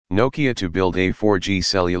Nokia to build a 4G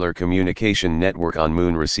cellular communication network on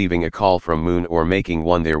Moon. Receiving a call from Moon or making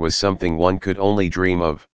one, there was something one could only dream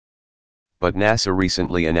of. But NASA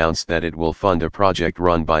recently announced that it will fund a project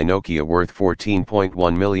run by Nokia worth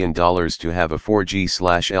 $14.1 million to have a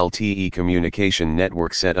 4G/LTE communication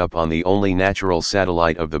network set up on the only natural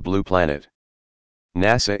satellite of the blue planet.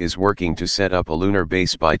 NASA is working to set up a lunar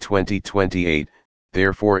base by 2028,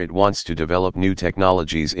 therefore it wants to develop new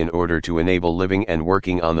technologies in order to enable living and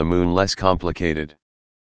working on the Moon less complicated.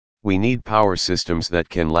 We need power systems that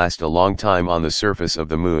can last a long time on the surface of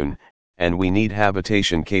the Moon, and we need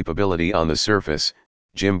habitation capability on the surface,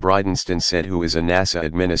 Jim Bridenstine said, who is a NASA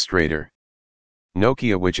administrator.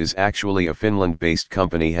 Nokia, which is actually a Finland-based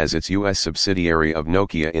company, has its US subsidiary of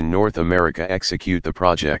Nokia in North America execute the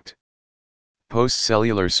project.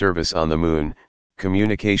 Post-cellular service on the Moon,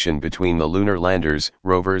 communication between the lunar landers,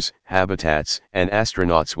 rovers, habitats, and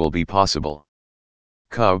astronauts will be possible.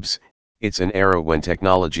 Cubs, it's an era when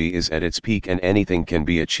technology is at its peak and anything can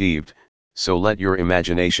be achieved, so let your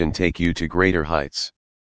imagination take you to greater heights.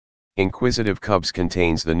 Inquisitive Cubs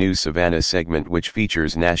contains the News Savannah segment, which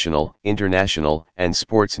features national, international, and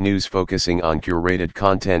sports news focusing on curated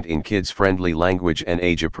content in kids-friendly language and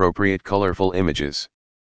age-appropriate colorful images.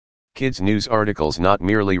 Kids news articles not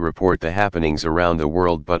merely report the happenings around the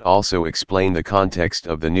world but also explain the context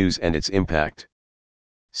of the news and its impact.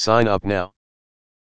 Sign up now.